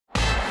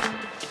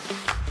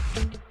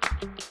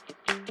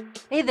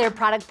Hey there,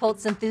 Product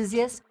Pulse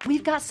enthusiasts.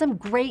 We've got some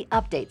great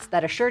updates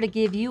that are sure to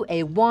give you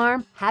a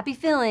warm, happy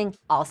feeling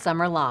all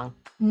summer long.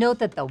 Note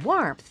that the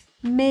warmth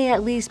may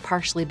at least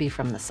partially be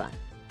from the sun.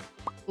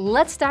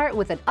 Let's start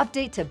with an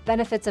update to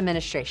benefits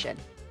administration.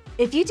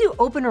 If you do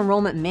open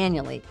enrollment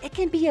manually, it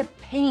can be a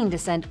pain to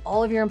send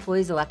all of your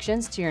employees'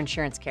 elections to your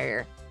insurance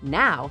carrier.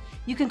 Now,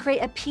 you can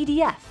create a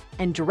PDF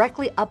and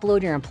directly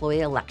upload your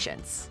employee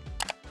elections.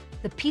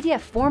 The PDF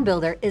Form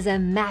Builder is a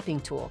mapping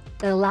tool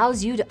that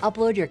allows you to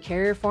upload your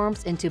carrier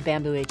forms into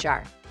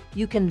BambooHR.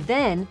 You can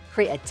then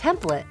create a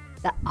template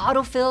that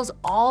autofills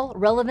all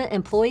relevant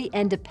employee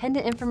and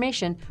dependent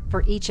information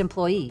for each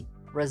employee,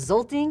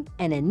 resulting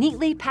in a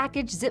neatly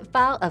packaged zip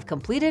file of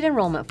completed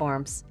enrollment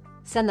forms.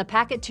 Send the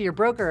packet to your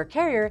broker or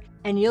carrier,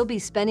 and you'll be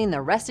spending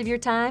the rest of your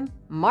time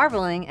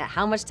marveling at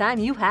how much time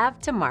you have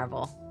to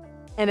marvel.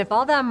 And if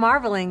all that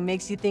marveling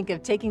makes you think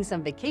of taking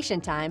some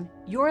vacation time,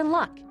 you're in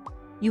luck.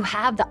 You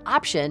have the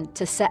option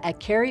to set a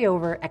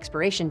carryover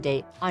expiration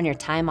date on your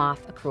time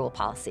off accrual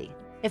policy.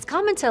 It's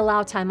common to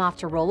allow time off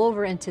to roll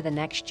over into the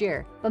next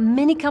year, but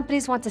many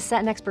companies want to set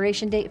an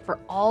expiration date for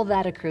all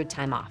that accrued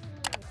time off.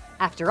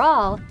 After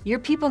all, your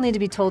people need to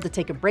be told to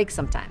take a break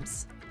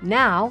sometimes.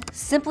 Now,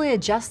 simply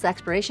adjust the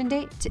expiration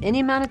date to any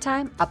amount of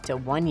time up to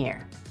 1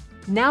 year.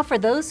 Now for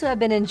those who have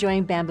been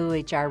enjoying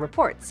BambooHR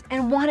reports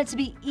and want it to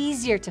be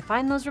easier to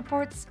find those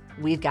reports,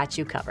 we've got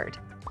you covered.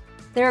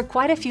 There are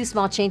quite a few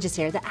small changes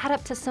here that add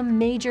up to some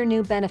major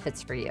new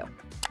benefits for you.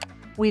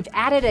 We've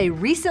added a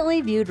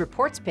recently viewed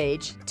reports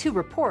page to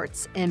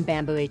reports in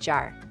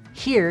BambooHR.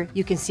 Here,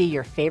 you can see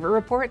your favorite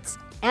reports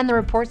and the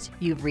reports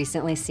you've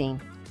recently seen,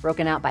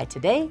 broken out by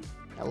today,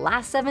 the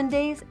last 7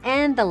 days,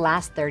 and the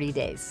last 30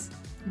 days.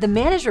 The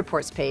Manage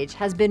Reports page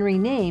has been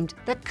renamed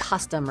the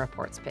Custom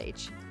Reports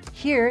page.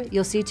 Here,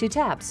 you'll see 2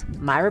 tabs,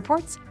 My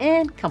Reports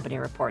and Company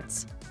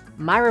Reports.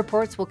 My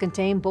Reports will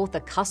contain both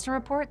the custom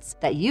reports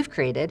that you've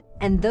created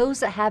and those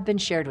that have been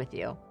shared with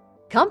you.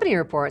 Company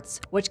Reports,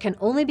 which can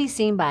only be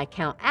seen by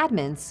account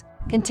admins,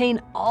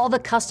 contain all the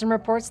custom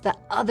reports that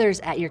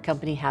others at your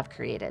company have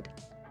created.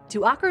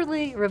 To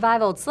awkwardly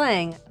revive old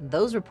slang,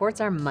 those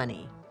reports are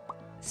money.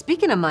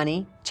 Speaking of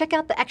money, check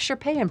out the Extra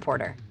Pay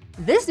Importer.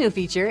 This new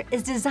feature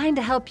is designed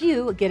to help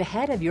you get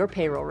ahead of your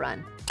payroll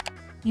run.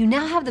 You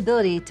now have the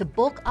ability to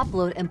bulk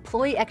upload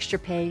employee extra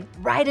pay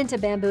right into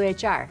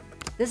BambooHR.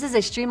 This is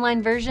a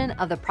streamlined version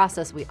of the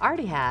process we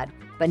already had,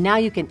 but now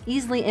you can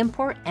easily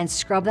import and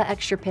scrub that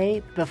extra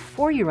pay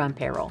before you run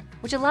payroll,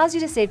 which allows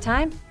you to save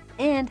time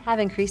and have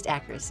increased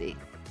accuracy.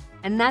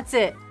 And that's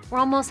it. We're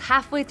almost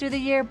halfway through the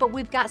year, but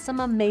we've got some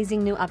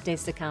amazing new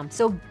updates to come,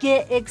 so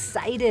get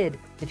excited.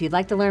 If you'd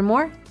like to learn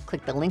more,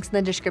 click the links in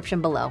the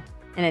description below.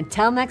 And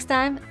until next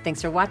time,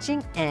 thanks for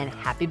watching and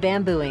happy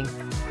bambooing.